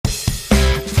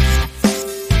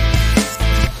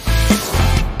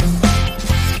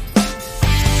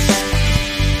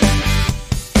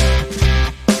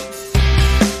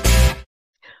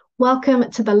Welcome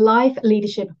to the Life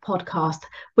Leadership Podcast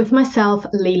with myself,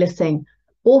 Leila Singh,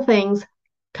 all things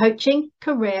coaching,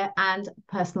 career, and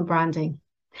personal branding.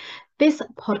 This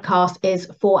podcast is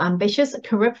for ambitious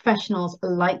career professionals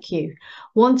like you,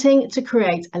 wanting to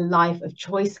create a life of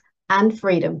choice and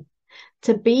freedom,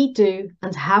 to be, do,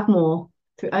 and have more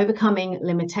through overcoming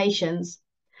limitations,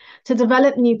 to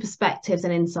develop new perspectives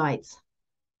and insights,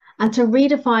 and to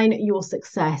redefine your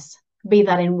success, be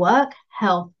that in work,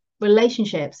 health,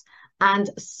 relationships,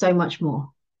 and so much more.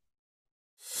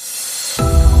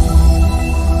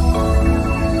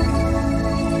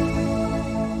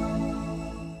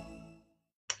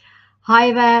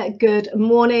 Hi there, good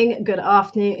morning, good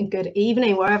afternoon, and good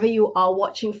evening, wherever you are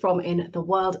watching from in the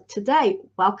world today.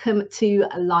 Welcome to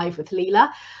Live with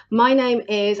Leila. My name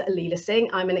is Leila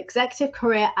Singh. I'm an executive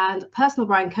career and personal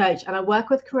brand coach, and I work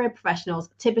with career professionals,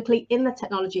 typically in the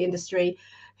technology industry,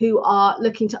 who are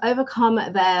looking to overcome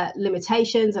their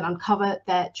limitations and uncover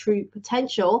their true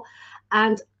potential,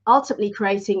 and ultimately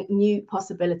creating new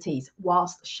possibilities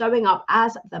whilst showing up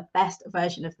as the best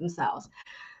version of themselves.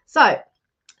 So,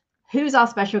 who's our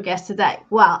special guest today?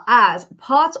 Well, as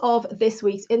part of this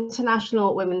week's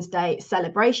International Women's Day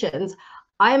celebrations,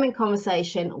 I am in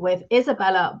conversation with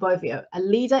Isabella Bovio, a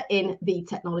leader in the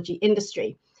technology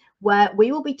industry, where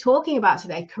we will be talking about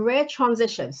today career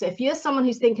transition. So if you're someone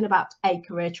who's thinking about a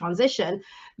career transition,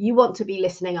 you want to be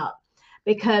listening up,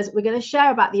 because we're going to share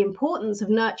about the importance of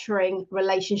nurturing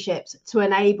relationships to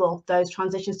enable those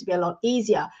transitions to be a lot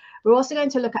easier. We're also going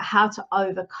to look at how to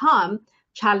overcome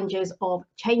challenges of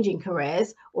changing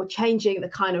careers or changing the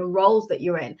kind of roles that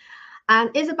you're in.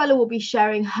 And Isabella will be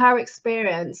sharing her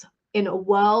experience in a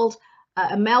world,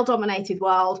 a male-dominated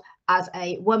world, as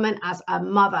a woman, as a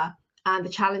mother, and the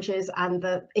challenges and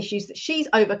the issues that she's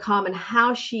overcome and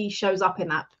how she shows up in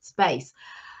that space.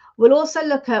 We'll also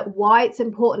look at why it's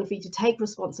important for you to take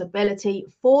responsibility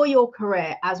for your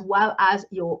career as well as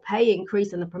your pay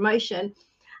increase and the promotion,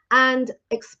 and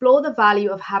explore the value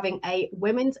of having a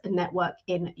women's network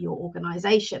in your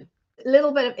organization. A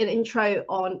little bit of an intro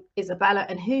on Isabella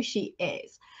and who she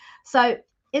is. So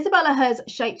Isabella has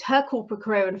shaped her corporate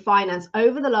career in finance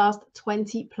over the last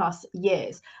 20 plus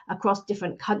years across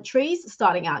different countries,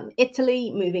 starting out in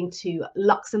Italy, moving to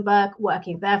Luxembourg,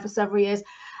 working there for several years,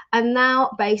 and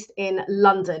now based in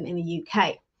London in the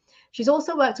UK. She's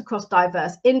also worked across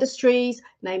diverse industries,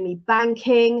 namely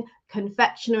banking,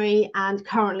 confectionery, and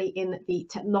currently in the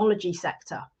technology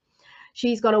sector.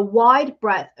 She's got a wide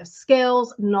breadth of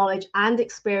skills, knowledge, and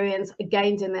experience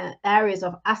gained in the areas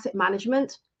of asset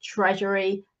management,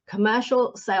 treasury,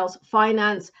 commercial sales,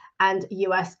 finance, and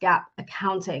US GAAP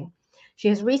accounting. She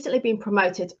has recently been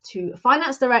promoted to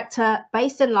finance director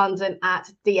based in London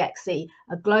at DXC,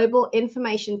 a global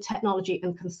information technology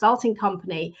and consulting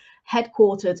company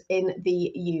headquartered in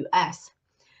the US.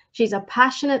 She's a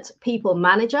passionate people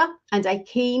manager and a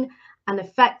keen and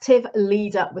effective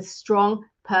leader with strong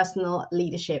personal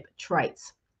leadership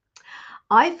traits.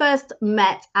 I first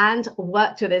met and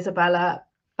worked with Isabella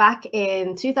back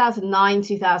in 2009,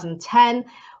 2010,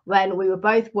 when we were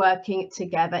both working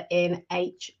together in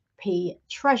HP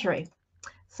Treasury.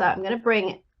 So I'm going to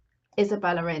bring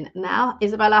Isabella in now.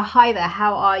 Isabella, hi there.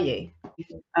 How are you?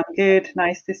 I'm good.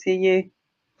 Nice to see you.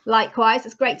 Likewise,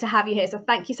 it's great to have you here. So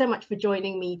thank you so much for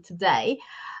joining me today.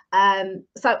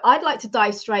 So I'd like to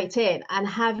dive straight in and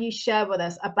have you share with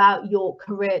us about your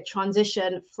career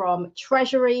transition from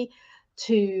treasury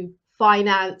to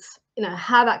finance,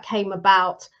 how that came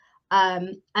about,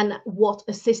 and what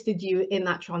assisted you in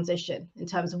that transition in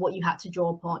terms of what you had to draw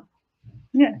upon.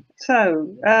 Yeah.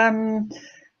 So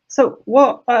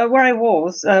where I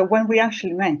was when we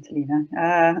actually met, Lina,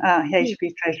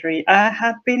 HP Treasury. I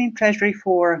had been in Treasury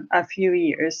for a few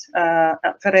years,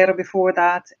 at Ferrero before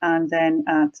that, and then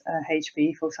at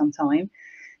HP for some time.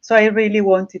 So I really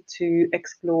wanted to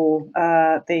explore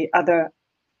the other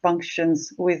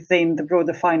functions within the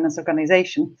broader finance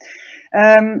organization.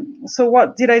 So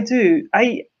what did I do?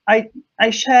 I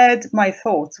shared my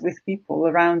thoughts with people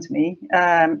around me,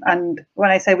 and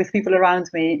when I say with people around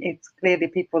me, it's clearly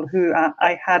people who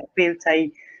I had built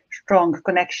a strong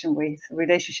connection with,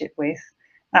 relationship with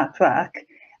at work.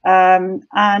 And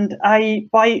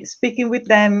by speaking with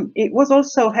them, it was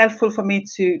also helpful for me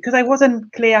because I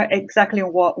wasn't clear exactly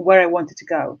where I wanted to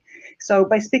go. So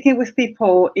by speaking with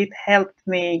people, it helped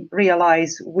me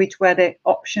realize which were the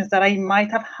options that I might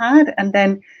have had, and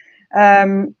then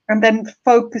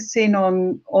focusing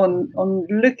on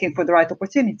looking for the right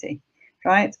opportunity,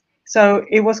 right? So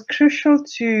it was crucial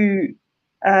to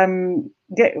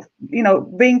get,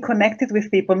 being connected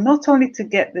with people, not only to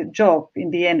get the job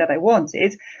in the end that I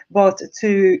wanted, but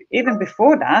to, even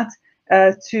before that,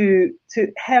 to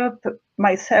help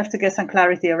myself to get some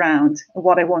clarity around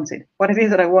what I wanted, what it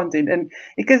is that I wanted. And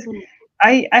because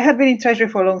I had been in treasury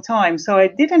for a long time, so I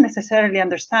didn't necessarily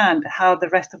understand how the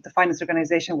rest of the finance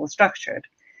organization was structured,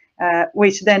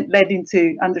 which then led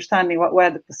into understanding what were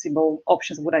the possible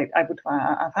options I would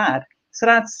have had. So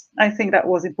I think that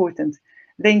was important.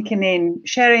 Linking in,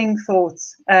 sharing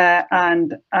thoughts,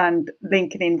 and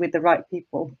linking in with the right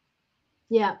people.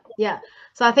 Yeah.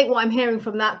 So I think what I'm hearing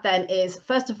from that then is,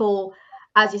 first of all,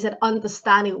 as you said,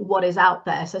 understanding what is out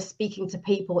there. So speaking to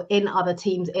people in other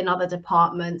teams, in other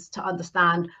departments, to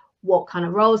understand what kind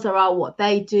of roles there are, what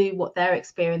they do, what their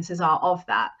experiences are of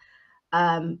that.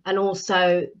 And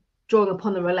also drawing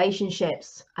upon the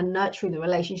relationships and nurturing the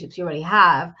relationships you already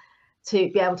have to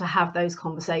be able to have those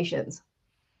conversations.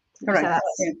 Correct.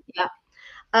 So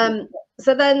that's,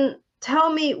 so then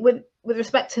tell me, with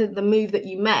respect to the move that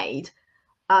you made,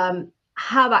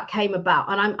 how that came about.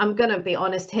 And I'm going to be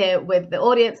honest here with the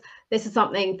audience. This is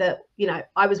something that,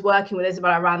 I was working with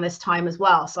Isabella around this time as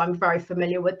well. So I'm very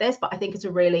familiar with this, but I think it's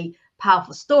a really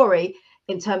powerful story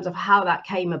in terms of how that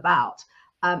came about.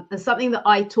 And something that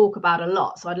I talk about a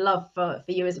lot. So I'd love for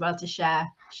you, Isabella, to share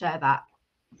that.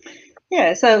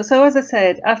 Yeah. So as I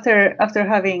said, after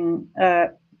having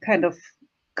kind of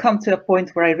come to a point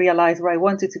where I realized where I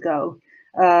wanted to go,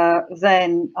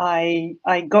 then I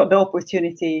got the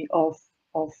opportunity of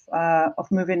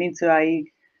moving into a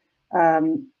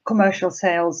commercial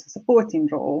sales supporting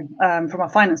role from a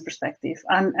finance perspective,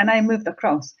 and I moved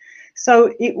across.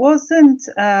 So it wasn't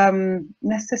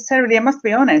necessarily, I must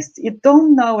be honest, you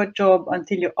don't know a job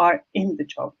until you are in the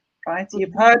job, right? Mm-hmm.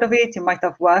 You've heard of it, you might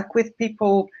have worked with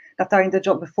people that are in the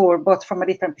job before, but from a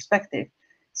different perspective.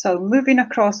 So moving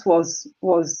across was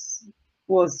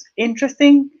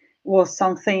interesting, was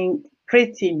something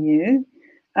pretty new.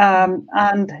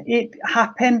 And it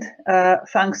happened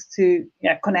thanks to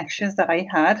connections that I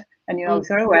had, and you know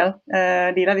very well,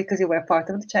 Leila, because you were part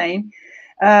of the chain.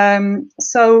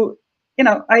 So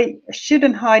I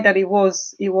shouldn't hide that it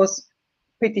was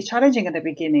pretty challenging at the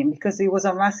beginning, because it was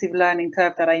a massive learning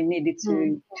curve that I needed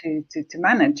to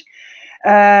manage.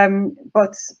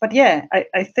 But yeah,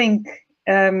 I think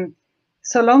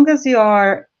so long as you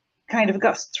are kind of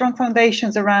got strong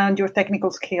foundations around your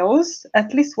technical skills,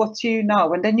 at least what you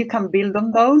know, and then you can build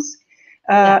on those.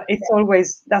 That's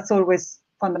always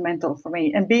fundamental for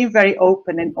me, and being very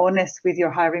open and honest with your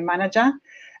hiring manager.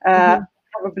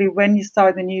 Probably when you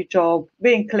start a new job,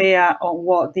 being clear on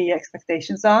what the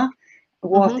expectations are,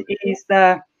 what is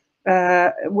the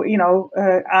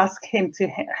ask him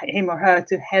or her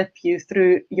to help you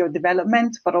through your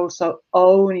development, but also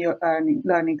own your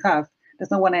learning curve. There's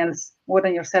no one else more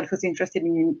than yourself who's interested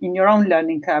in your own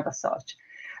learning curve as such.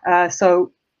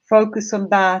 So focus on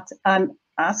that and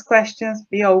ask questions,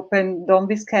 be open, don't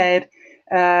be scared,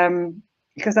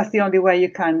 because that's the only way you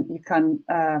can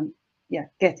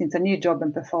get into a new job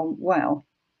and perform well.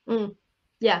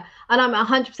 Yeah, and I'm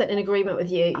 100% in agreement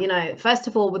with you. First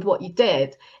of all, with what you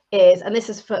did is, and this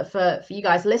is for you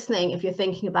guys listening, if you're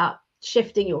thinking about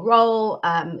shifting your role,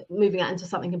 moving out into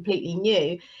something completely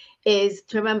new, is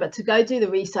to remember to go do the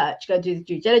research, go do the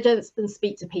due diligence, and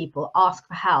speak to people, ask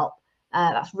for help.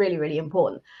 That's really, really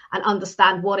important, and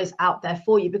understand what is out there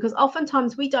for you, because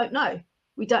oftentimes we don't know,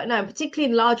 and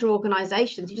particularly in larger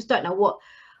organizations, you just don't know what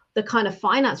the kind of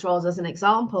finance roles, as an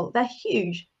example, they're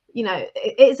huge.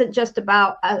 It isn't just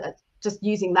about just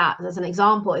using that as an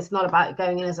example. It's not about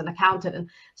going in as an accountant and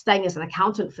staying as an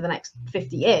accountant for the next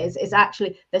 50 years. It's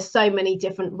actually, there's so many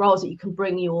different roles that you can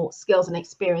bring your skills and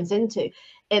experience into,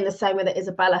 in the same way that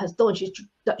Isabella has done.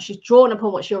 She's drawn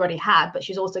upon what she already had, but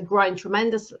she's also grown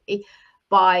tremendously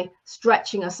by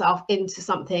stretching herself into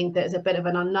something that is a bit of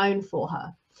an unknown for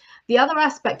her. The other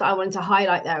aspect that I wanted to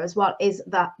highlight there as well is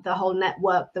that the whole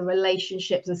network, the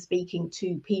relationships, and speaking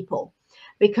to people,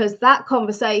 because that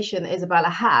conversation that Isabella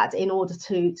had in order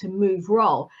to move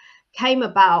role came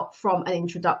about from an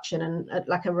introduction and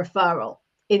like a referral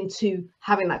into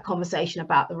having that conversation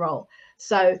about the role.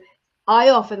 So I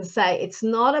often say it's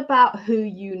not about who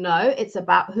you know, it's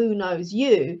about who knows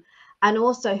you, and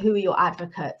also who are your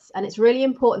advocates. And it's really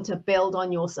important to build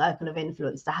on your circle of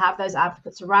influence, to have those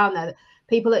advocates around there,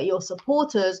 people that are your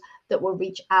supporters that will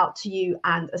reach out to you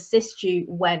and assist you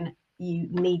when you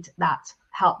need that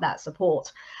help, that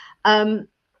support. And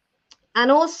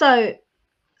also,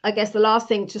 I guess the last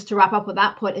thing, just to wrap up with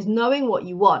that point, is knowing what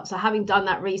you want. So having done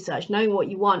that research, knowing what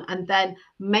you want, and then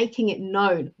making it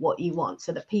known what you want,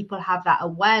 so that people have that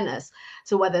awareness.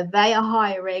 So whether they are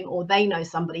hiring or they know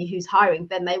somebody who's hiring,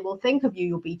 then they will think of you,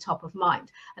 you'll be top of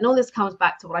mind. And all this comes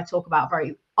back to what I talk about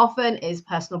very often, is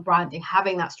personal branding,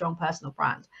 having that strong personal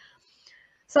brand.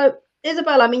 So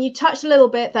Isabella, I mean, you touched a little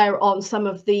bit there on some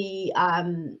of the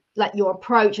like your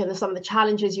approach and some of the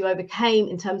challenges you overcame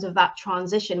in terms of that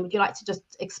transition. Would you like to just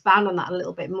expand on that a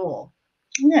little bit more?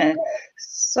 Yeah.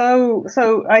 So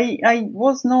I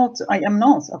am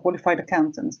not a qualified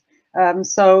accountant.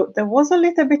 So there was a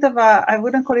little bit of a, I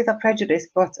wouldn't call it a prejudice,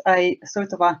 but a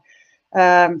sort of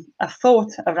a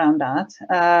thought around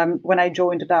that when I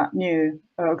joined that new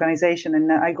organization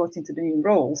and I got into the new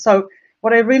role. So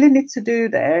what I really need to do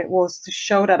there was to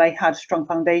show that I had strong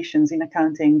foundations in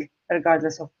accounting,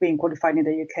 regardless of being qualified in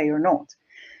the UK or not.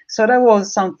 So that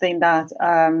was something that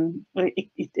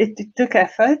it took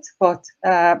effort, but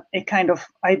it kind of,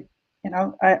 I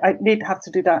did have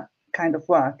to do that kind of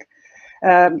work.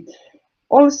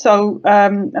 Also,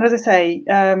 and as I say,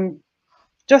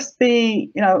 just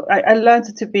be, I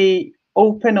learned to be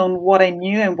open on what I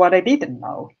knew and what I didn't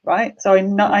know, right? So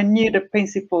I knew the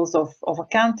principles of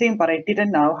accounting, but I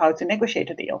didn't know how to negotiate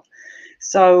a deal.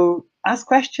 So ask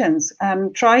questions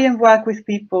and try and work with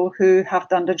people who have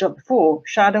done the job before,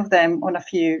 shadow them on a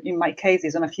few, in my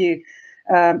cases, on a few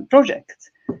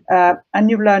projects, and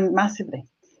you learn massively.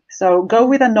 So go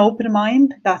with an open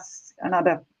mind. That's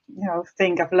another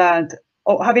thing I've learned.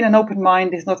 Having an open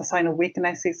mind is not a sign of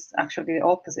weakness, it's actually the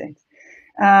opposite.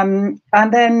 And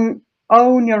then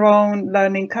own your own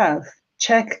learning curve.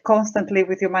 Check constantly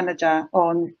with your manager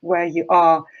on where you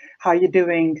are, how you're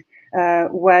doing,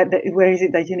 where is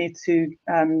it that you need to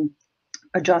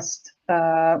adjust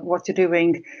what you're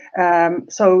doing,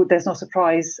 so there's no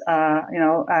surprise,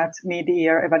 at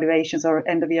mid-year evaluations or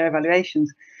end-of-year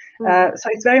evaluations. So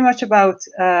it's very much about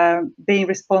being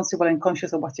responsible and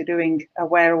conscious of what you're doing,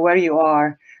 aware of where you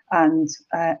are, and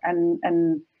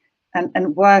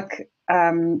work.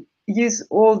 Use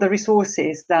all the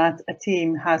resources that a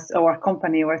team has, or a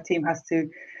company or a team has to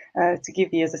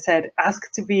give you. As I said,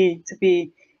 ask to be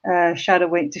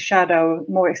shadow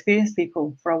more experienced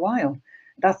people for a while.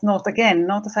 That's not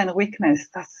a sign of weakness.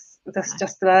 That's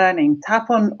just learning. Tap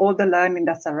on all the learning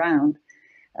that's around,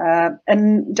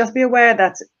 and just be aware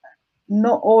that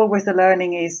not always the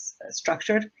learning is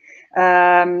structured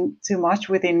too much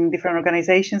within different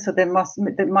organizations. So there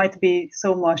might be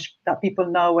so much that people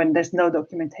know and there's no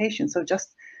documentation. So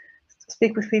just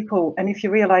speak with people, and if you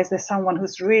realize there's someone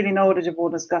who's really knowledgeable,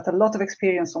 that's got a lot of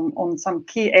experience on some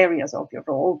key areas of your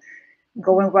role,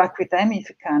 go and work with them if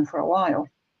you can for a while.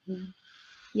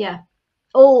 Yeah,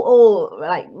 all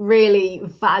like really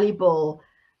valuable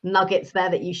nuggets there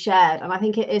that you shared, and I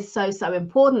think it is so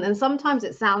important. And sometimes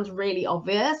it sounds really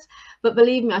obvious, but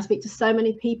believe me, I speak to so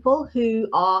many people who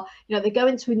are, they go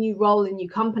into a new role in a new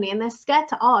company and they're scared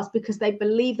to ask because they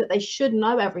believe that they should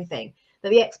know everything, that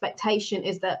the expectation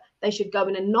is that they should go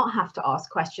in and not have to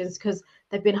ask questions because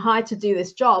they've been hired to do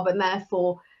this job, and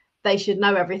therefore they should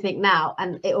know everything now,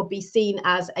 and it will be seen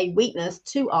as a weakness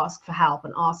to ask for help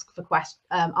and ask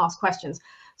questions.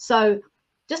 So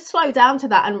just slow down to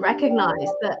that and recognize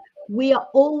that we are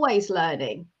always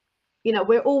learning.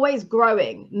 We're always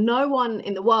growing. No one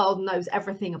in the world knows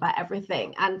everything about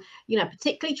everything. And,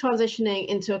 particularly transitioning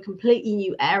into a completely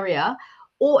new area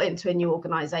or into a new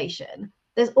organization,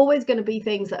 there's always going to be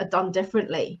things that are done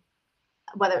differently,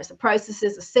 whether it's the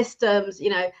processes, the systems,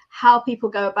 how people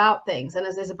go about things. And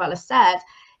as Isabella said,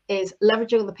 is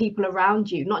leveraging the people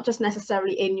around you, not just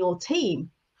necessarily in your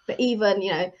team, but even,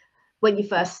 when you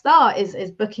first start, is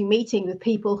booking meetings with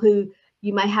people who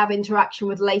you may have interaction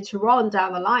with later on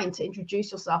down the line, to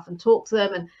introduce yourself and talk to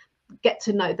them and get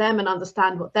to know them and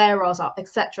understand what their roles are,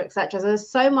 etc., etc. So there's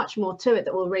so much more to it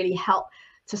that will really help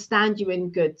to stand you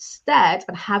in good stead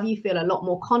and have you feel a lot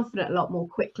more confident, a lot more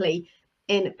quickly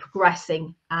in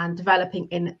progressing and developing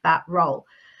in that role.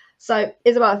 So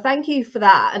Isabella, thank you for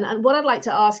that. And what I'd like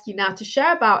to ask you now to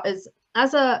share about is,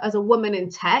 as a woman in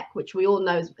tech, which we all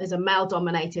know is a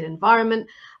male-dominated environment,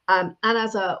 and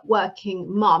as a working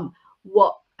mum,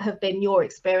 what have been your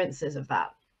experiences of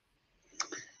that?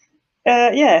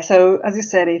 Yeah, so as you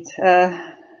said,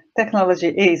 technology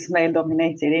is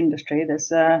male-dominated industry. There's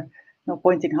no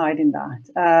point in hiding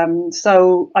that.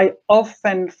 So I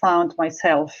often found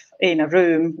myself in a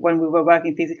room when we were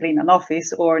working physically in an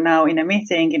office, or now in a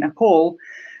meeting, in a call,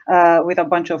 with a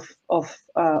bunch of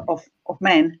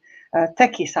men,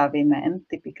 techie savvy men,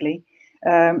 typically,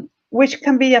 which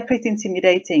can be a pretty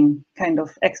intimidating kind of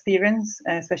experience,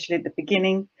 especially at the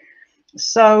beginning.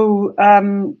 So I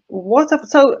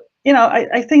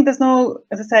think there's no,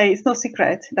 as I say, it's no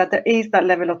secret that there is that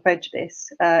level of prejudice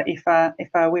if a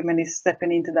woman is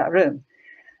stepping into that room.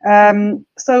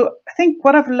 So I think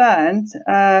what I've learned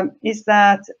is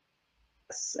that,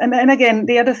 and again,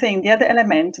 the other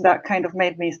element that kind of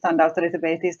made me stand out a little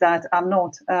bit is that I'm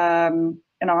not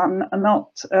I'm not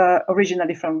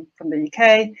originally from the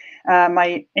UK.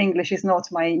 My English is not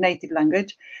my native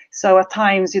language, so at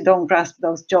times you don't grasp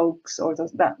those jokes or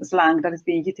that slang that is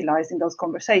being utilized in those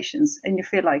conversations, and you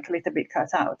feel like a little bit cut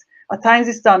out. At times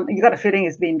it's done. You got a feeling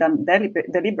it's being done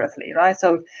deliberately, right?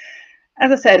 So,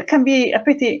 as I said, it can be a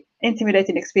pretty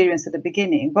intimidating experience at the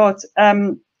beginning, but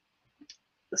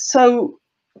so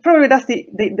probably that's the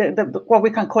what we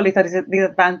can call it as the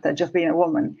advantage of being a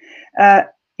woman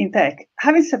in tech.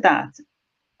 Having said that,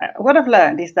 what I've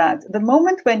learned is that the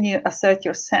moment when you assert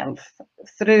yourself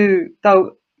through,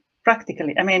 though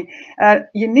practically, I mean,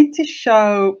 you need to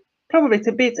show probably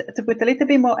to put a little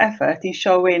bit more effort in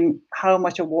showing how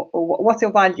much of what's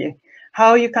your value,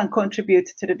 how you can contribute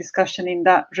to the discussion in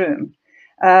that room,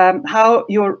 how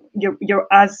you're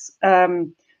as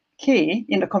key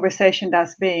in the conversation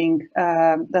that's being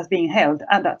held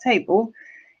at that table.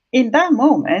 In that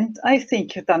moment, I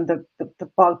think you've done the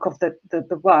bulk of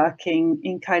the work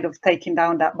in kind of taking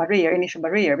down that initial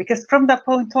barrier, because from that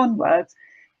point onwards,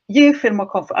 you feel more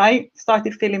confident. I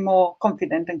started feeling more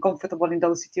confident and comfortable in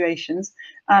those situations,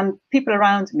 and people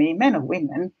around me, men or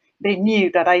women, they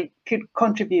knew that I could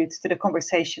contribute to the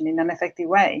conversation in an effective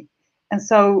way. And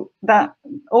so that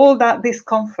all that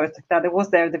discomfort that was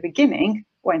there at the beginning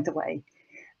went away,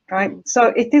 right? So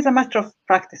it is a matter of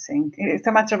practicing. It's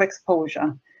a matter of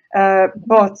exposure.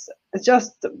 But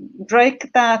just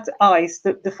break that ice,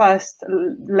 the first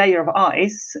layer of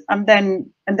ice, and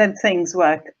then things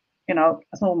work,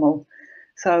 as normal.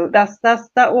 So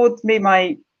that would be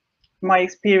my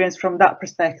experience from that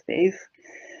perspective.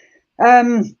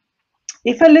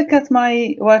 If I look at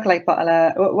my work-life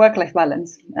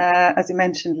balance, as you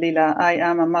mentioned, Leila, I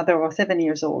am a mother of a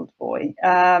 7-year-old boy.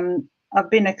 I've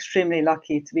been extremely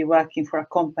lucky to be working for a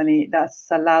company that's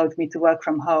allowed me to work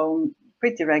from home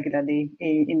pretty regularly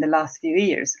in the last few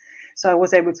years. So I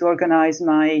was able to organize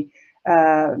my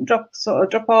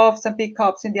drop-offs and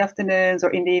pick-ups in the afternoons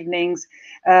or in the evenings.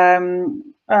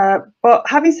 But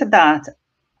having said that,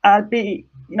 I'll be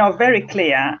very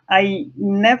clear. I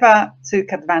never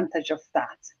took advantage of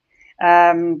that.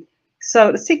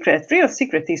 So the real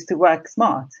secret is to work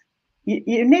smart.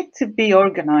 You need to be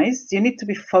organized. You need to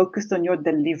be focused on your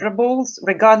deliverables,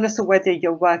 regardless of whether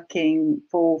you're working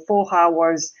for 4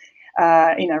 hours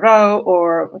in a row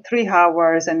or 3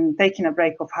 hours and taking a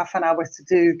break of half an hour to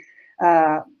do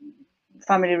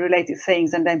family-related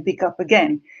things and then pick up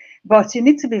again. But you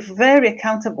need to be very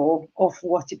accountable of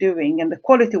what you're doing, and the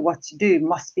quality of what you do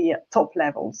must be at top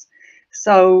levels.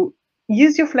 So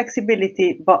use your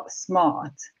flexibility, but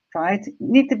smart, right? You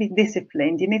need to be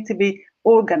disciplined. You need to be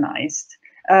organized.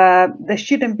 You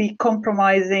shouldn't be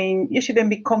compromising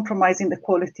the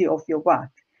quality of your work.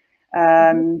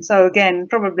 So again,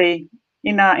 probably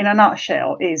in a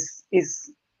nutshell is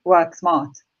work smart,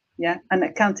 yeah, and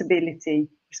accountability,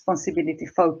 responsibility,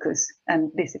 focus,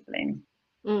 and discipline.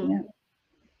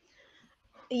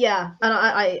 Yeah, and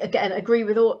I again agree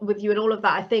with you in all of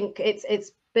that. I think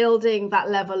it's building that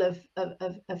level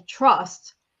of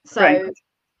trust. So right.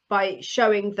 By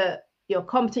showing that you're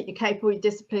competent, you're capable, you're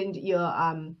disciplined, you're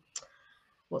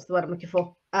what's the word I'm looking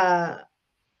for? I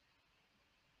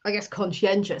guess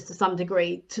conscientious to some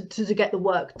degree to get the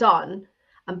work done,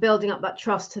 and building up that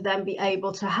trust to then be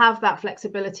able to have that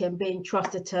flexibility and being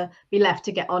trusted to be left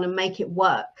to get on and make it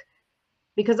work.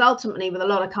 Because ultimately, with a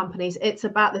lot of companies, it's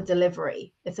about the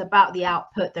delivery. It's about the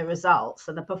output, the results,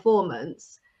 and the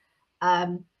performance,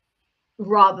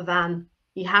 rather than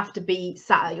you have to be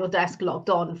sat at your desk logged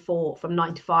on from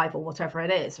 9 to 5 or whatever it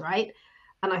is, right?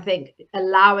 And I think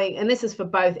allowing, and this is for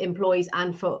both employees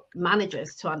and for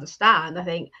managers to understand, I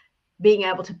think being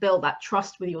able to build that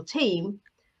trust with your team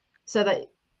so that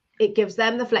it gives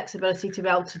them the flexibility to be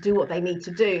able to do what they need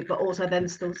to do, but also then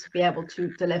still to be able to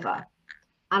deliver.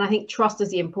 And I think trust is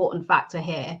the important factor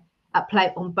here at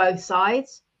play on both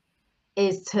sides,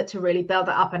 is to really build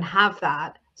that up and have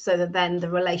that so that then the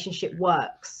relationship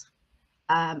works.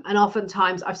 And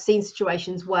oftentimes I've seen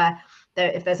situations where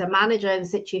if there's a manager in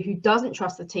situ who doesn't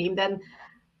trust the team, then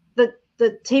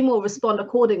the team will respond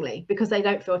accordingly because they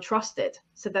don't feel trusted.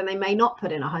 So then they may not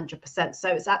put in 100%. So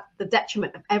it's at the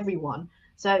detriment of everyone.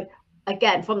 So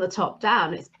again, from the top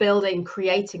down, it's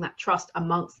creating that trust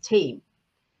amongst team,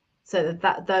 so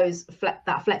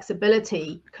that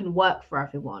flexibility can work for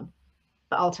everyone,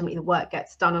 but ultimately the work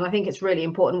gets done. And I think it's really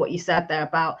important what you said there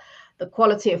about the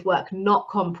quality of work not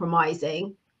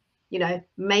compromising,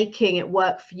 making it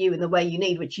work for you in the way you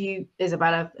need, which you,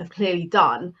 Isabella, have clearly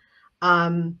done,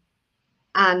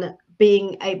 and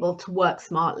being able to work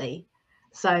smartly.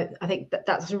 So I think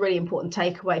that's a really important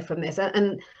takeaway from this.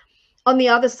 And on the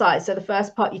other side, so the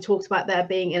first part you talked about there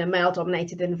being in a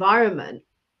male-dominated environment,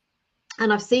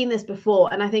 And I've seen this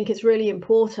before, and I think it's really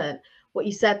important what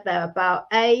you said there about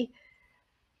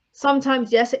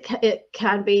sometimes, yes, it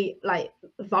can be like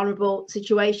a vulnerable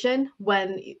situation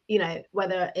when, you know,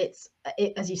 whether it's,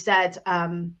 as you said,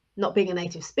 not being a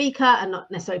native speaker and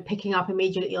not necessarily picking up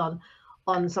immediately on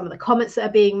some of the comments that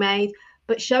are being made,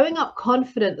 but showing up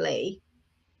confidently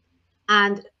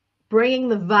and bringing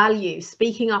the value,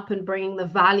 speaking up and bringing the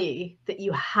value that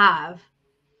you have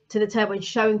to the table and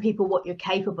showing people what you're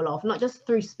capable of, not just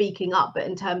through speaking up, but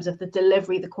in terms of the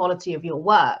delivery, the quality of your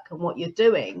work and what you're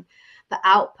doing, the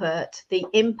output, the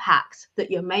impact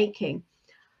that you're making,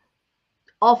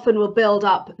 often will build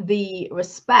up the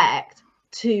respect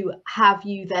to have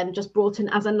you then just brought in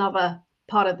as another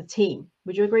part of the team.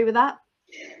 Would you agree with that?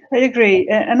 I agree.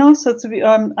 And also to be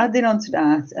adding on to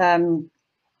that,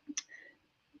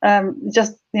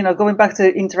 just, you know, going back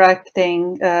to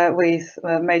interacting with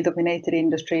male-dominated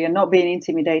industry and not being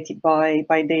intimidated by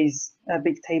these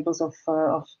big tables of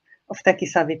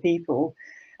techie-savvy people.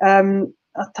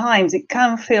 At times it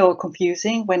can feel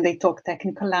confusing when they talk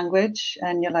technical language,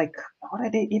 and you're like, what are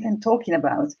they even talking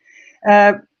about?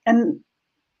 And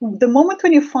the moment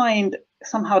when you find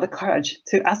somehow the courage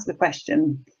to ask the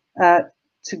question,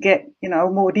 to get, you know,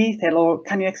 more detail, or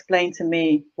can you explain to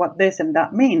me what this and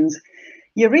that means?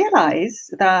 You realize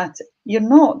that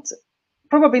you're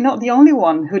probably not the only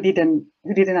one who didn't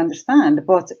understand,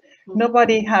 but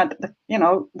nobody had the, you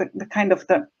know, the kind of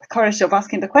the courage of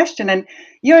asking the question, and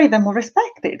you're even more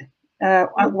respected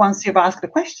once you've asked the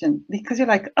question, because you're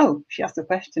like, oh, she asked the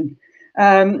question.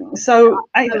 So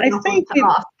I think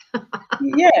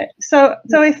yeah, so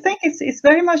I think it's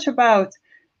very much about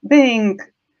being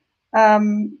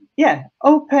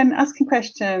open, asking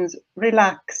questions,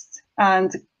 relaxed,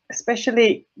 and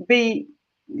especially be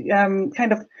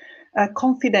kind of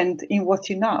confident in what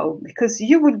you know, because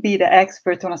you will be the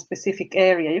expert on a specific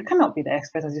area. You cannot be the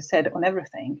expert, as you said, on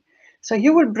everything. So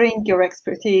you will bring your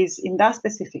expertise in that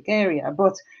specific area,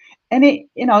 but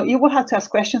you know, you will have to ask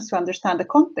questions to understand the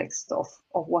context of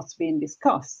what's being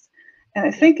discussed. And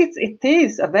I think it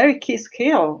is a very key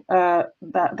skill, that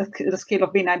the skill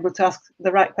of being able to ask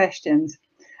the right questions,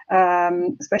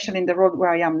 especially in the role where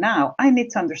I am now. I need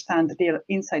to understand the deal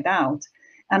inside out,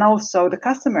 and also the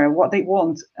customer, what they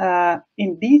want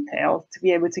in detail, to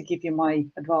be able to give you my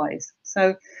advice.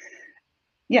 So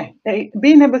yeah,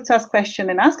 being able to ask questions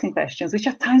and asking questions, which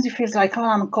at times you feel like, oh,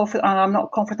 I'm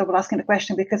not comfortable asking the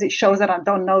question because it shows that I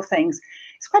don't know things.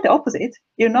 It's quite the opposite.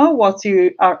 You know what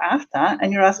you are after,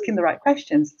 and you're asking the right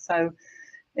questions. So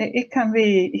it can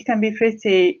be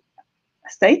pretty a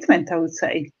statement, I would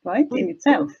say, right, in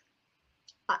itself.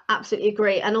 I absolutely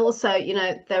agree. And also, you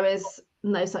know, there is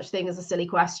no such thing as a silly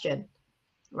question,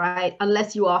 right?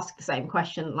 Unless you ask the same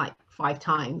question like 5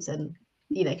 times, and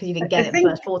you know, because you didn't get it the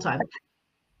first 4 times.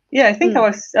 Yeah, I think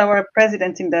our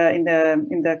president in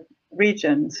the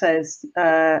region says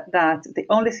that the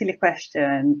only silly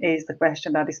question is the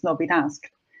question that is not being asked,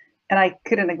 and I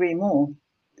couldn't agree more.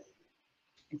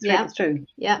 It's really true.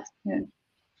 Yeah.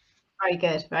 Very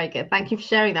good, very good. Thank you for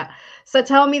sharing that. So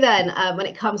tell me then, when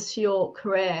it comes to your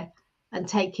career and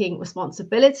taking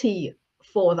responsibility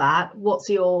for that, what's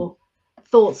your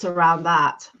thoughts around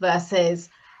that versus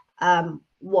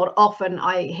what often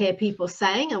I hear people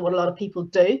saying, and what a lot of people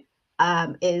do,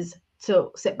 is to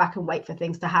sit back and wait for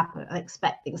things to happen and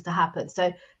expect things to happen.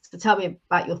 So tell me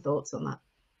about your thoughts on that.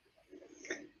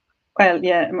 Well,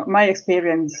 yeah, my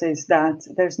experience is that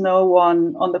there's no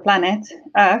one on the planet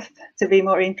Earth to be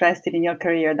more interested in your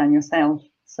career than yourself.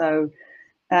 So,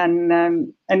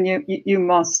 and you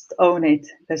must own it.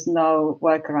 There's no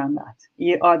work around that.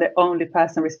 You are the only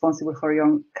person responsible for your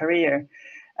own career.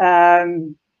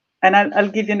 And I'll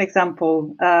give you an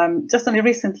example. Just only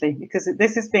recently, because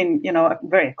this has been, you know, a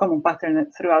very common pattern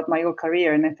throughout my whole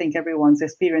career, and I think everyone's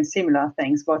experienced similar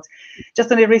things. But just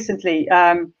only recently,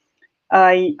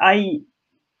 I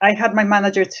had my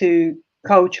manager to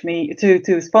coach me,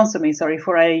 to sponsor me, sorry,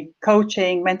 for a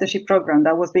coaching mentorship program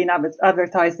that was being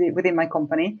advertised within my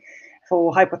company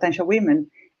for high potential women.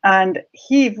 And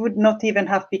he would not even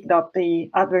have picked up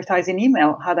the advertising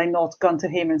email had I not gone to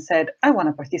him and said, I want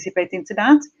to participate into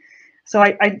that. So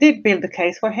I did build the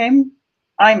case for him.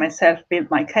 I myself built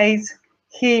my case.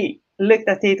 He looked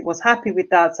at it, was happy with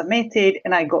that, submitted,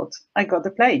 and I got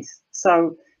the place.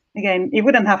 So again, it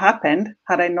wouldn't have happened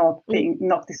had I not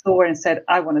knocked this door and said,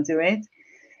 I want to do it.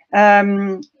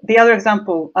 The other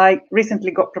example, I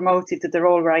recently got promoted to the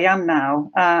role where I am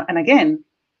now. And again,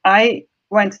 I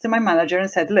went to my manager and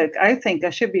said, look, I think I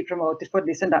should be promoted for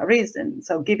this and that reason.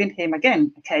 So giving him,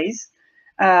 again, a case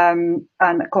and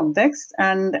a context,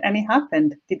 and it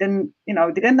happened. Didn't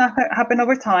happen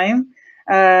over time.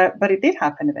 but it did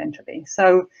happen eventually.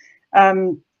 So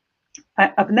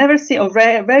I've never seen, or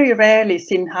very rarely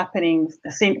seen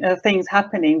things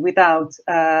happening without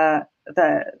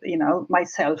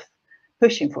myself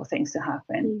pushing for things to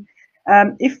happen.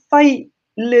 If I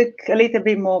look a little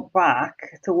bit more back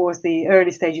towards the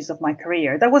early stages of my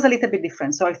career, that was a little bit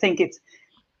different. So I think it's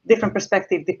different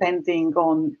perspective depending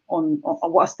on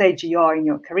what stage you are in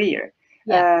your career.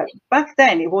 Yeah. Back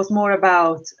then, it was more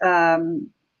about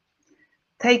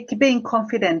being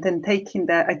confident and taking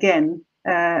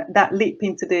that leap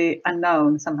into the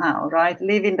unknown somehow, right?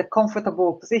 Leaving the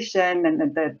comfortable position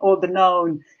and all the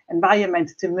known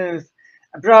environment to move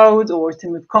abroad or to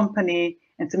move company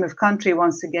and to move country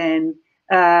once again,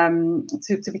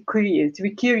 to be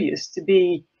curious,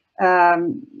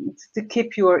 to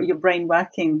keep your brain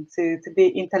working, to be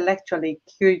intellectually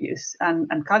curious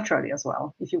and culturally as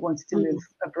well, if you wanted to move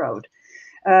abroad.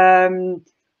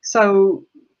 So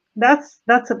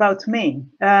that's about me.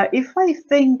 If I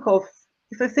think of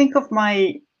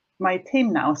my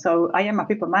team now, so I am a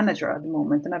people manager at the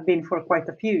moment, and I've been for quite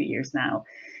a few years now.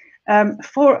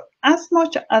 For as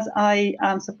much as I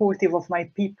am supportive of my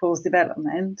people's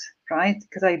development, right,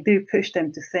 because I do push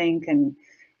them to think and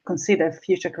consider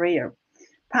future career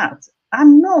paths,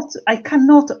 I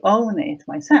cannot own it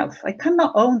myself. I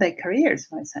cannot own their careers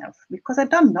myself because I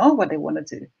don't know what they want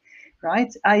to do,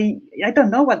 right? I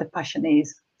don't know what the passion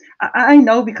is. I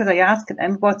know because I ask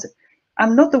them, but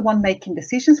I'm not the one making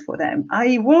decisions for them.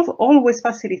 I will always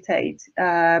facilitate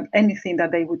anything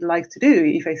that they would like to do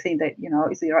if I think that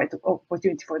it's the right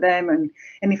opportunity for them, and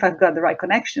if I've got the right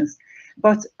connections.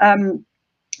 But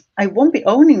I won't be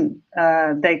owning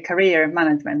their career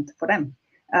management for them.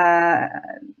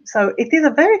 So it is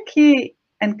a very key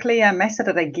and clear message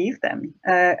that I give them.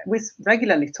 We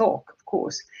regularly talk, of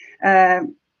course.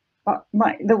 But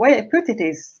the way I put it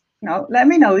is, let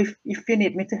me know if you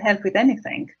need me to help with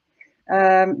anything.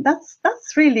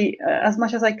 That's really as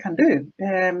much as I can do.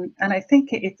 And I think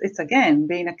it's again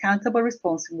being accountable,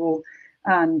 responsible,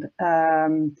 and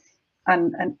kind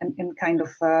of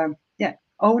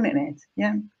owning it.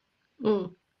 Yeah.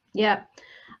 Yeah.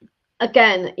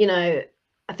 Again, I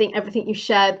think everything you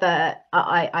shared there,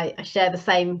 I share the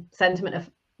same sentiment of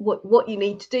what you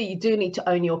need to do. You do need to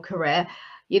own your career.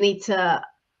 You need to,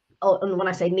 and when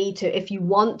I say need to, if you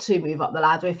want to move up the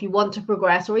ladder, if you want to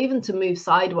progress, or even to move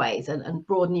sideways and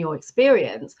broaden your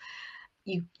experience,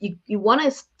 you want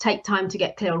to take time to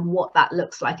get clear on what that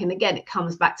looks like. And again, it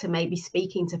comes back to maybe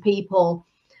speaking to people.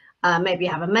 Maybe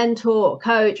you have a mentor or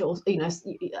coach, or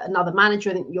another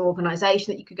manager in your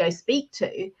organization that you could go speak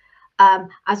to,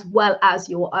 as well as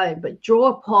your own. But draw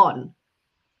upon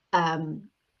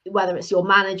whether it's your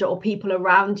manager or people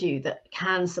around you that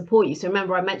can support you. So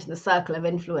remember, I mentioned the circle of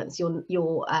influence,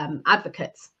 your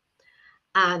advocates,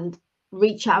 and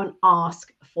reach out and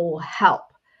ask for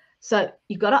help. So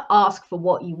you've got to ask for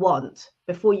what you want.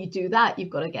 Before you do that,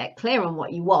 you've got to get clear on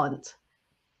what you want.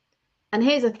 And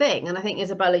here's the thing, and I think,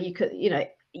 Isabella, you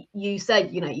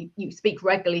said, you speak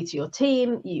regularly to your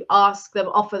team, you ask them,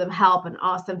 offer them help, and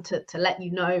ask them to let you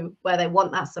know where they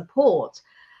want that support.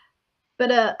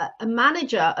 But a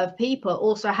manager of people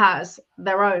also has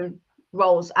their own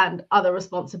roles and other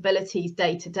responsibilities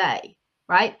day to day,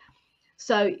 right?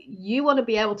 So you want to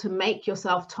be able to make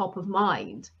yourself top of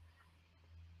mind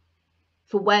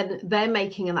for when they're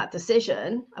making that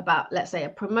decision about, let's say, a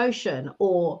promotion,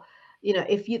 or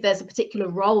if there's a particular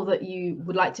role that you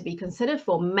would like to be considered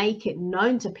for, make it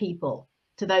known to people,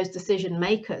 to those decision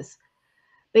makers,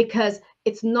 because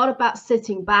it's not about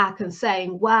sitting back and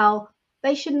saying, well,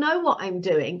 they should know what I'm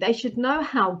doing. They should know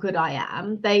how good I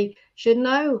am. They should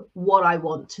know what I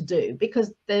want to do,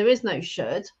 because there is no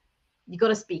should. You've got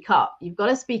to speak up. You've got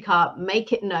to speak up,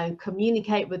 make it known,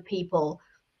 communicate with people,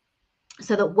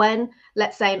 so that when,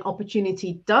 let's say, an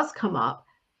opportunity does come up,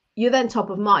 you're then top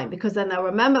of mind, because then they'll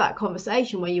remember that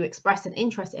conversation where you expressed an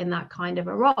interest in that kind of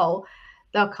a role.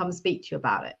 They'll come speak to you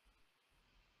about it.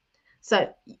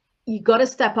 So you've got to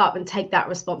step up and take that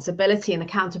responsibility and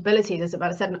accountability, as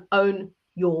Isabella said, and own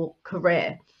your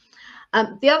career.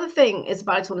 The other thing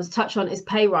Isabella I wanted to touch on is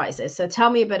pay rises. So tell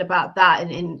me a bit about that,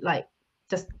 and in like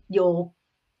just your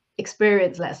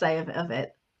experience, let's say, of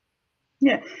it.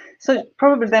 Yeah, so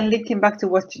probably then linking back to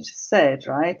what you just said,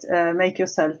 right? Make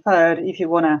yourself heard if you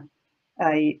want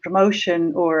a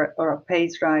promotion or a pay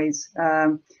rise.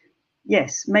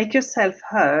 Yes, make yourself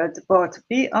heard, but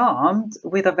be armed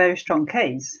with a very strong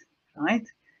case, right?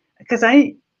 Because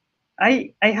I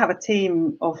have a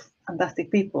team of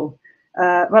fantastic people,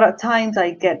 but at times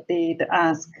I get the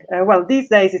ask. Well, these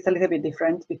days it's a little bit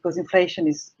different because inflation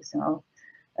is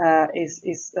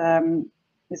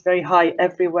is very high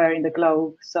everywhere in the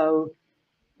globe. So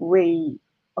we,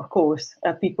 of course,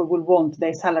 people will want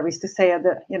their salaries to stay at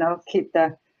the, keep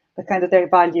the kind of their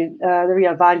value, the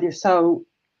real value. So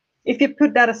if you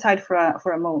put that aside for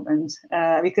a moment,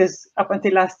 because up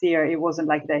until last year it wasn't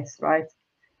like this, right?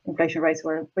 Inflation rates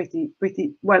were pretty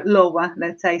well lower,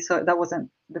 let's say. So that wasn't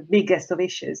the biggest of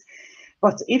issues.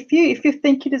 But if you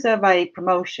think you deserve a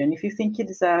promotion, if you think you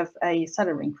deserve a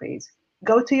salary increase,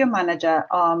 go to your manager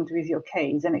armed with your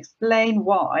case and explain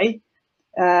why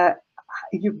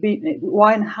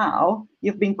why and how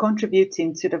you've been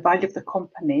contributing to the value of the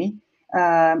company,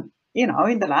 in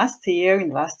the last year, in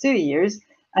the last 2 years,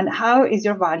 and how is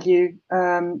your value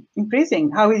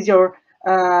increasing? How is your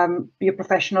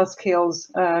professional skills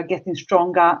getting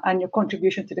stronger, and your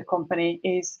contribution to the company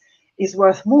is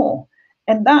worth more?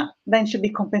 And that then should be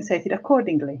compensated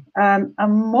accordingly.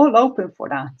 I'm all open for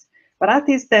that, but that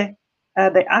is the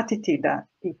attitude that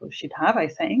people should have, I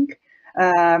think.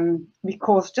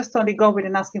 Because just only going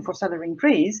and asking for salary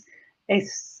increase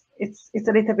it's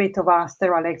a little bit of a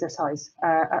sterile exercise.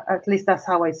 At least that's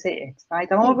how I see it,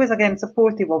 right? I'm always, again,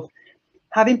 supportive of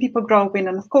having people growing,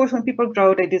 and of course when people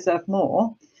grow they deserve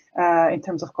more in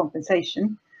terms of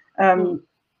compensation.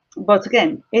 But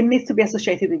again, it needs to be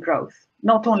associated with growth,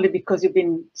 not only because you've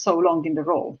been so long in the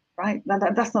role, right?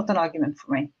 That's not an argument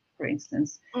for me, for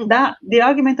instance. That the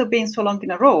argument of being so long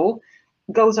in a role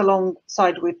goes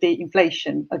alongside with the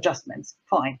inflation adjustments.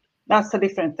 Fine, that's a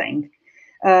different thing.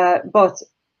 But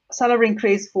salary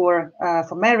increase for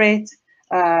merit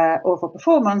or for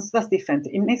performance, that's different.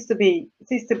 It needs to be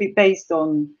based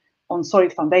on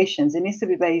solid foundations. It needs to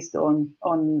be based on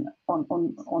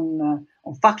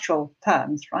factual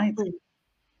terms, right?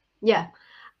 Yeah.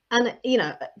 And,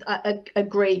 I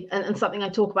agree. And something I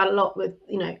talk about a lot with,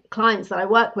 clients that I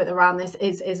work with around this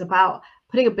is about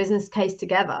putting a business case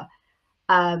together.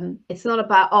 It's not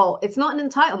about, it's not an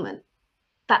entitlement.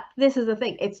 This is the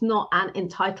thing. It's not an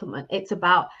entitlement. It's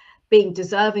about being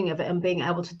deserving of it and being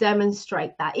able to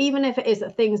demonstrate that, even if it is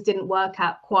that things didn't work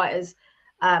out quite as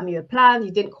you had planned,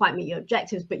 you didn't quite meet your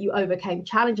objectives, but you overcame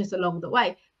challenges along the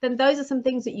way, then those are some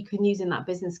things that you can use in that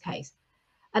business case.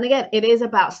 And again, it is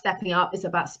about stepping up. It's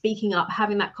about speaking up,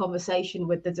 having that conversation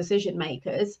with the decision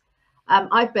makers.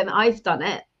 I've done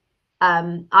it.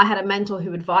 I had a mentor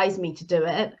who advised me to do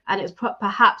it, and it's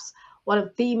perhaps one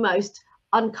of the most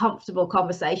uncomfortable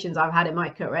conversations I've had in my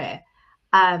career.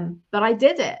 But I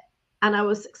did it, and I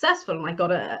was successful, and I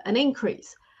got an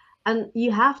increase. And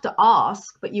you have to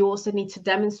ask, but you also need to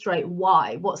demonstrate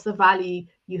why. What's the value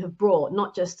you have brought?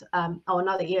 Not just,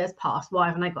 another year's passed, why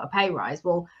haven't I got a pay rise?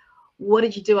 Well, what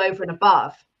did you do over and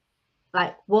above?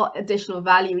 Like, what additional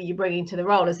value are you bringing to the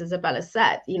role? As Isabella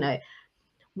said,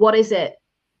 what is it?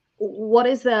 What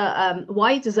is the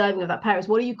why are you deserving of that pay rise?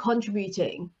 What are you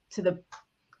contributing to the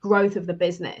growth of the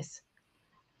business?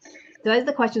 Those are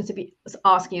the questions to be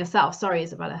asking yourself. Sorry,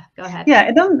 Isabella, go ahead. Yeah,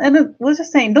 and I was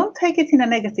just saying, don't take it in a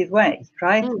negative way,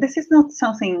 right? This is not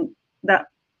something that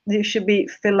you should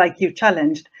feel like you're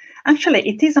challenged. Actually,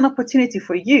 it is an opportunity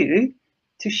for you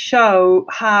to show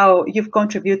how you've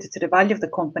contributed to the value of the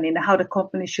company and how the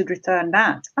company should return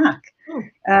that back.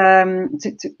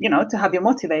 To have you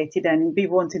motivated and be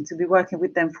wanting to be working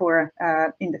with them for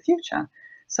in the future.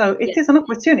 So it is an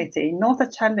opportunity, not a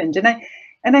challenge.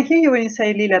 And I hear you when you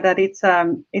say, Leila, that it's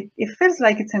it feels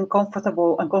like it's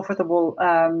uncomfortable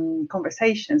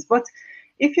conversations. But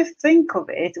if you think of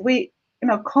it, we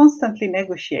constantly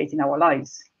negotiate in our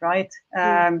lives, right?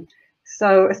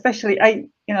 So especially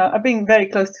I've been very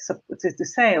close to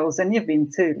sales, and you've been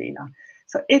too, Leila.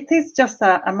 So it is just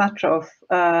a matter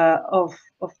of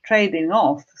trading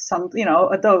off some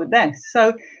a dough desk.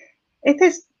 So it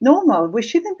is normal. We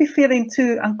shouldn't be feeling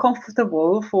too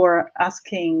uncomfortable for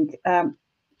asking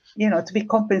to be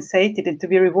compensated and to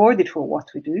be rewarded for what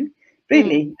we do.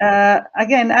 Really,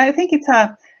 again, I think it's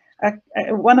a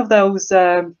one of those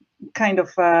kind of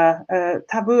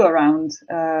taboo around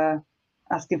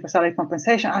asking for salary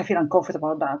compensation. I feel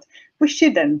uncomfortable about that. We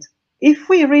shouldn't. If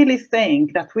we really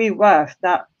think that we're worth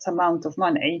that amount of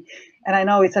money, and I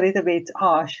know it's a little bit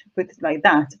harsh, put it like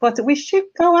that, but we should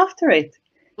go after it.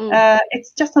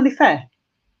 It's just only fair.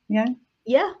 Yeah.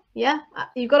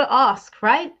 You've got to ask,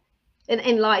 right?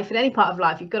 In life, in any part of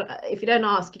life, you've got to, if you don't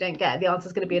ask, you don't get. The answer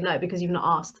is going to be a no because you've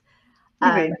not asked.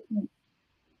 And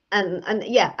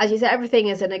yeah, as you said, everything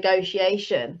is a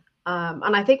negotiation.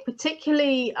 And I think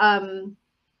particularly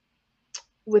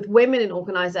with women in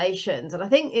organizations, and I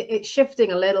think it's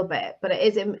shifting a little bit, but it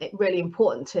is really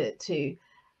important to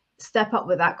step up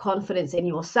with that confidence in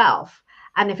yourself.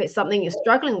 And if it's something you're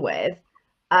struggling with,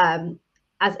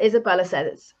 as Isabella said,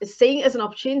 it's seeing it as an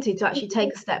opportunity to actually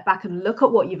take a step back and look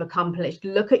at what you've accomplished,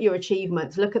 look at your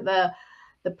achievements, look at the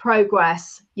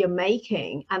progress you're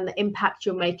making and the impact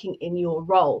you're making in your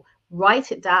role.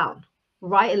 Write it down,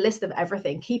 write a list of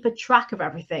everything, keep a track of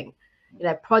everything, you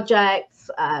know, projects,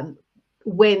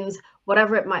 wins,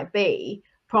 whatever it might be,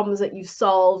 problems that you've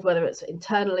solved, whether it's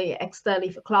internally,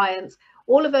 externally for clients.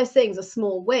 All of those things are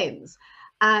small wins,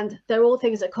 and they're all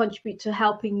things that contribute to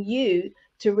helping you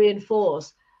to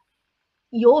reinforce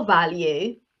your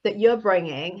value that you're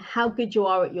bringing, how good you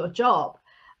are at your job.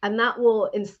 And that will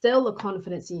instill the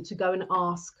confidence in you to go and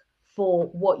ask for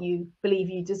what you believe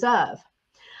you deserve.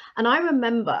 And I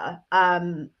remember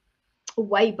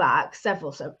way back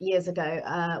several years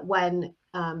ago when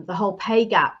the whole pay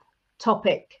gap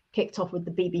topic kicked off with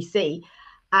the BBC,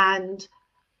 and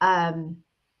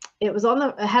it was on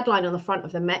a headline on the front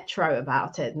of the Metro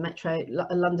about it, Metro,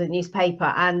 a London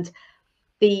newspaper, and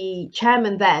the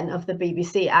chairman then of the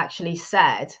BBC actually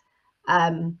said,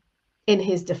 in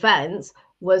his defense,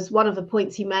 was one of the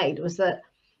points he made was that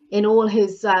in all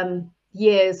his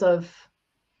years of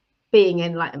being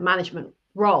in like a management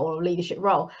role or leadership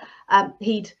role,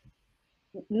 he'd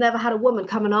never had a woman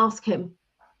come and ask him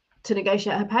to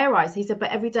negotiate her pay rise. He said,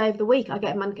 but every day of the week I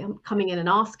get a man coming in and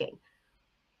asking.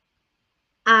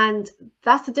 And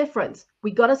that's the difference.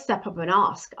 We got to step up and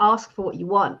ask for what you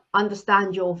want,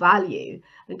 understand your value,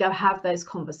 and go have those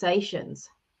conversations.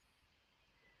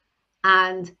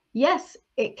 And yes,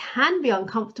 it can be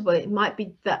uncomfortable. It might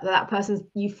be that person,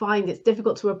 you find it's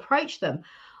difficult to approach them,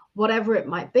 whatever it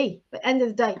might be. But at the end of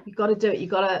the day, you've got to do it. You've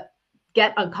got to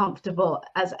get uncomfortable,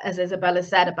 as Isabella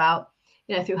said about,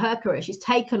 you know, through her career, she's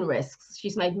taken risks.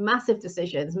 She's made massive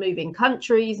decisions, moving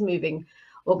countries, moving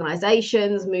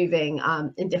organizations, moving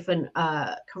in different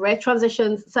career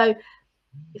transitions. So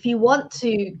if you want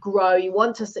to grow, you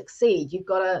want to succeed, you've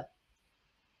got to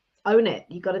own it.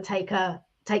 You've got to take that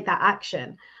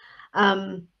action.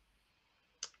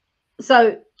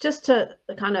 So just to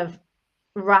kind of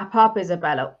wrap up,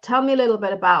 Isabella, tell me a little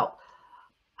bit about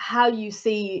how you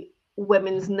see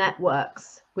women's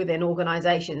networks within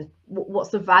organizations. What's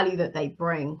the value that they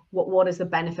bring? What is the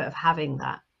benefit of having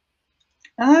that?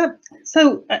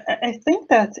 So I think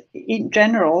that in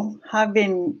general,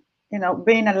 having, you know,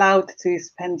 being allowed to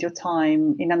spend your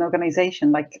time in an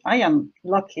organization, like I am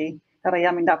lucky that I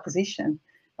am in that position,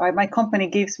 right? My company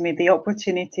gives me the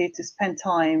opportunity to spend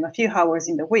time, a few hours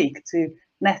in the week, to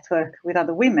network with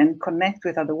other women, connect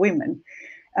with other women.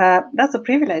 That's a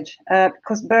privilege,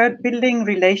 because building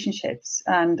relationships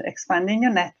and expanding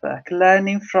your network,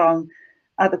 learning from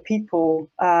other people,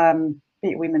 be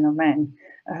it women or men,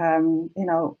 you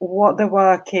know, what the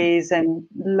work is, and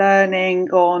learning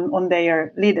on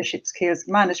their leadership skills,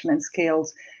 management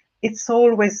skills. It's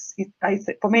always,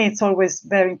 for me, it's always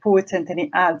very important, and it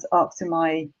adds up to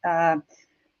my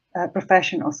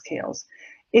professional skills.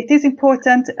 It is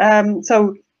important.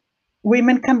 So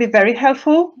women can be very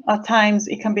helpful. At times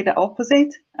it can be the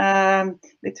opposite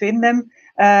between them.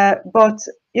 But,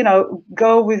 you know,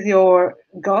 go with your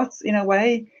guts in a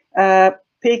way.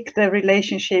 Pick the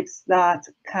relationships that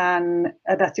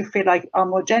that you feel like are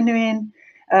more genuine.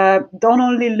 Don't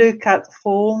only look at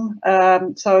form.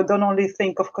 So don't only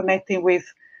think of connecting with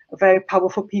very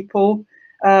powerful people.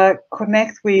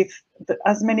 Connect with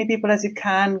as many people as you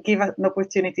can. Give an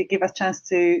opportunity, give a chance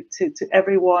to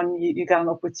everyone. You get an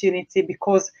opportunity,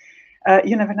 because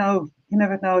you never know. You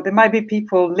never know. There might be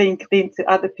people linked into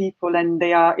other people, and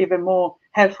they are even more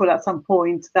helpful at some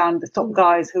point than the top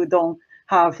guys who don't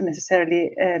have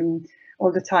necessarily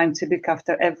all the time to look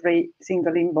after every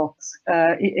single inbox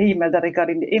email that I got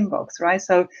in the inbox, right?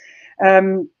 So,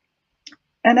 and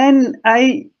then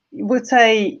I would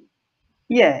say,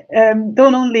 yeah,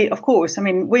 don't only, of course, I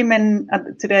mean, women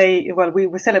today, well,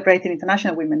 we're celebrating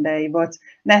International Women's Day, but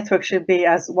network should be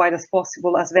as wide as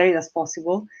possible, as varied as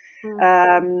possible.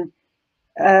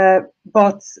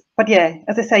 But yeah,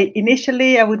 as I say,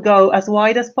 initially I would go as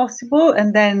wide as possible,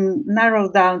 and then narrow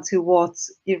down to what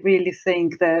you really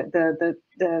think the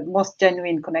most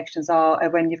genuine connections are,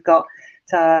 when you've got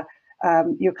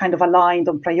you're kind of aligned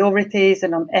on priorities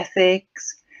and on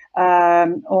ethics,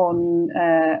 on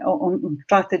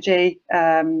strategy.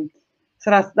 So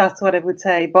that's what I would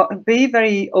say. But be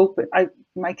very open. In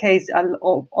my case,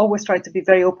 I'll always try to be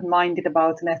very open-minded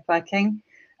about networking.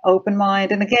 Open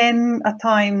mind, and again, at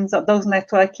times at those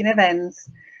networking events,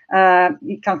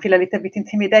 it can feel a little bit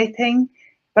intimidating,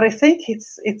 but I think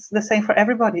it's the same for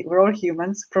everybody. We're all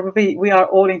humans. Probably we are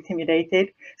all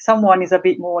intimidated. Someone is a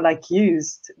bit more like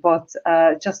used, but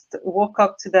just walk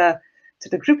up to the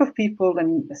group of people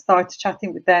and start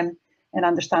chatting with them, and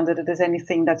understand that there's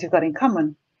anything that you've got in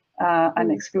common.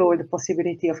 and explore the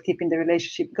possibility of keeping the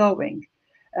relationship going.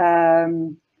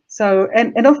 So,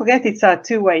 and don't forget, it's a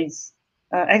two-way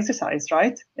exercise,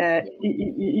 right?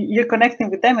 You're connecting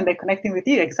with them and they're connecting with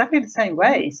you exactly the same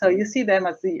way. So you see them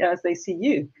as they see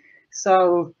you.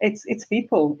 So it's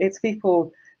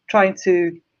people trying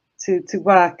to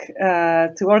work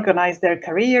to organize their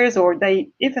careers, or they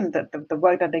even the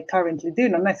work that they currently do,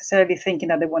 not necessarily thinking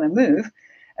that they want to move,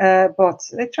 but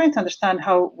they're trying to understand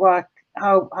how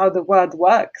the world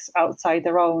works outside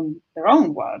their own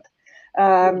world.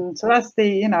 So that's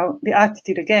the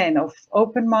attitude again of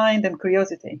open mind and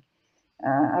curiosity,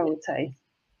 I would say.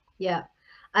 Yeah,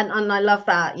 and I love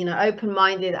that,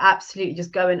 open-minded, absolutely,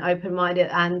 just go in open-minded,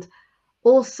 and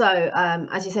also,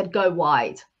 as you said, go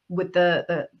wide with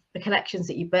the connections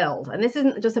that you build. And this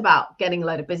isn't just about getting a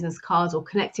load of business cards or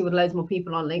connecting with loads more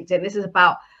people on LinkedIn. This is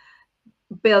about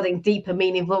building deeper,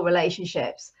 meaningful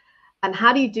relationships. And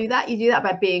how do you do that? You do that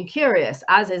by being curious.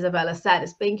 As Isabella said,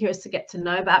 it's being curious to get to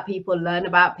know about people, learn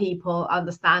about people,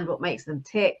 understand what makes them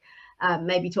tick,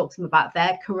 maybe talk to them about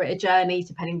their career journey,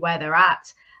 depending where they're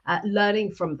at,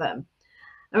 learning from them.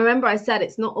 And remember, I said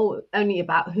it's not only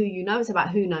about who you know, it's about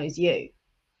who knows you.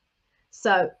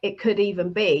 So it could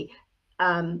even be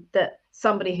that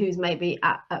somebody who's maybe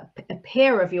a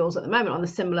peer of yours at the moment on a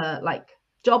similar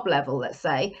job level, let's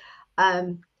say,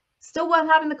 still worth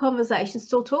having the conversation,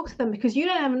 still talk to them, because you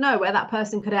don't ever know where that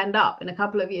person could end up in a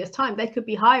couple of years' time. They could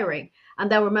be hiring and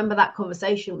they'll remember that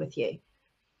conversation with you.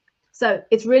 So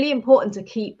it's really important to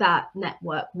keep that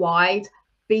network wide,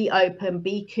 be open,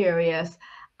 be curious.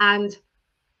 And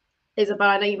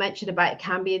Isabella, I know you mentioned about it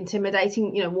can be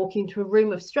intimidating, walking into a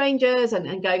room of strangers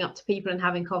and going up to people and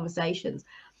having conversations.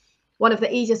 One of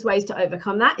the easiest ways to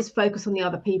overcome that is focus on the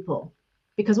other people.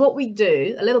 Because what we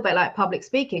do, a little bit like public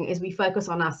speaking, is we focus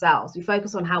on ourselves. We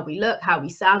focus on how we look, how we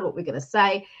sound, what we're going to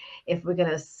say, if we're going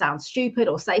to sound stupid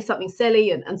or say something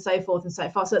silly, and so forth and so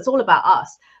far. So it's all about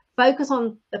us. Focus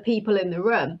on the people in the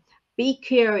room. Be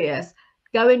curious.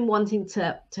 Go in wanting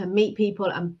to meet people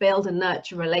and build and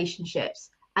nurture relationships.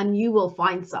 And you will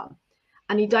find some.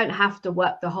 And you don't have to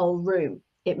work the whole room.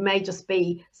 It may just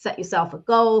be set yourself a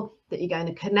goal that you're going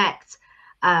to connect.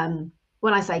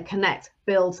 When I say connect,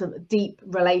 build some deep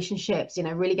relationships,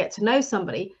 really get to know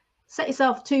somebody. Set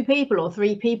yourself 2 people or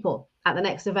 3 people at the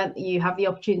next event that you have the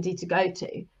opportunity to go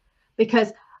to.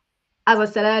 Because as I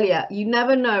said earlier, you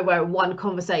never know where one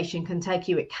conversation can take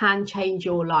you. It can change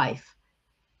your life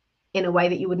in a way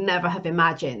that you would never have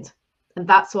imagined. And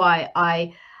that's why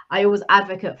I always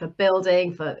advocate for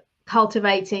building, for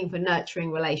cultivating, for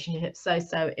nurturing relationships.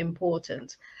 So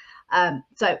important.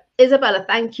 So Isabella,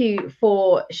 thank you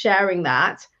for sharing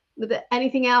that. Was there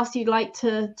anything else you'd like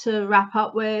to wrap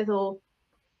up with, or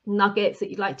nuggets that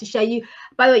you'd like to share?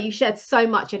 By the way, you shared so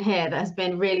much in here that has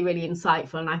been really, really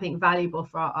insightful and I think valuable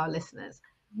for our listeners.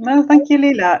 No, thank you,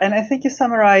 Leila. And I think you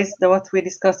summarized what we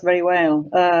discussed very well.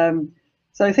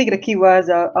 So I think the key words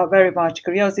are very much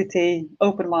curiosity,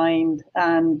 open mind,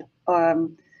 and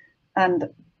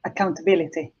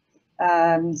accountability.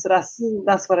 So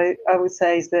that's what I would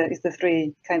say is the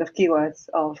 3 kind of keywords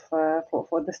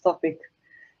for this topic.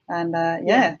 And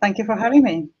yeah, thank you for having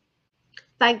me.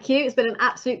 Thank you. It's been an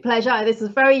absolute pleasure. This is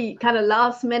very kind of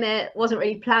last minute, wasn't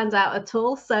really planned out at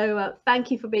all. So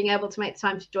thank you for being able to make the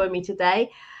time to join me today.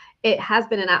 It has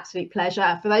been an absolute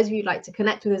pleasure. For those of you who'd like to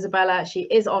connect with Isabella, she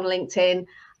is on LinkedIn.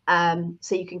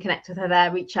 So you can connect with her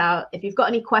there, reach out. If you've got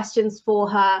any questions for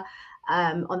her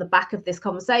on the back of this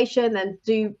conversation, then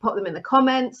do pop them in the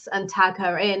comments and tag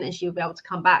her in and she'll be able to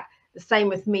come back. The same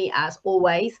with me as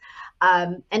always.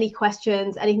 Any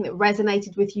questions, anything that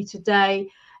resonated with you today,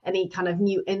 any kind of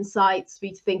new insights for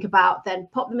you to think about, then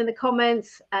pop them in the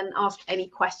comments and ask any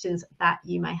questions that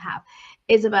you may have.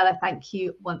 Isabella, thank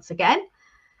you once again.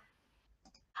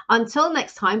 Until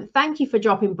next time, thank you for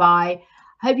dropping by.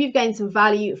 Hope you've gained some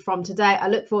value from today. I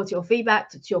look forward to your feedback,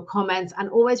 to your comments, and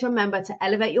always remember to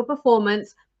elevate your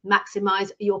performance, maximize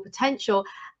your potential,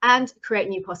 and create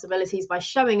new possibilities by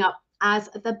showing up as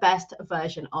the best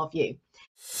version of you.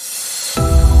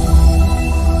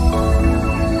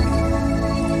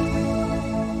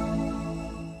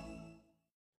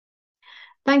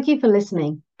 Thank you for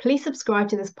listening. Please subscribe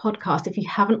to this podcast if you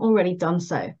haven't already done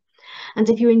so. And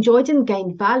if you enjoyed and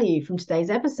gained value from today's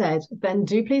episode, then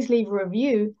do please leave a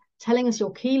review telling us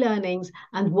your key learnings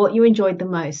and what you enjoyed the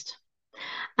most.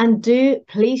 And do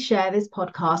please share this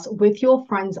podcast with your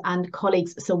friends and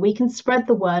colleagues so we can spread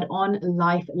the word on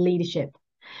life leadership,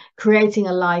 creating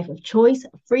a life of choice,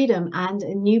 freedom, and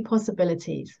new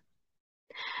possibilities.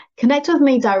 Connect with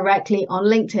me directly on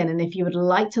LinkedIn, and if you would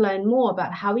like to learn more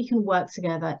about how we can work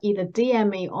together, either DM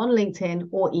me on LinkedIn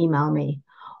or email me.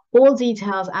 All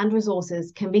details and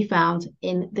resources can be found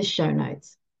in the show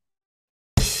notes.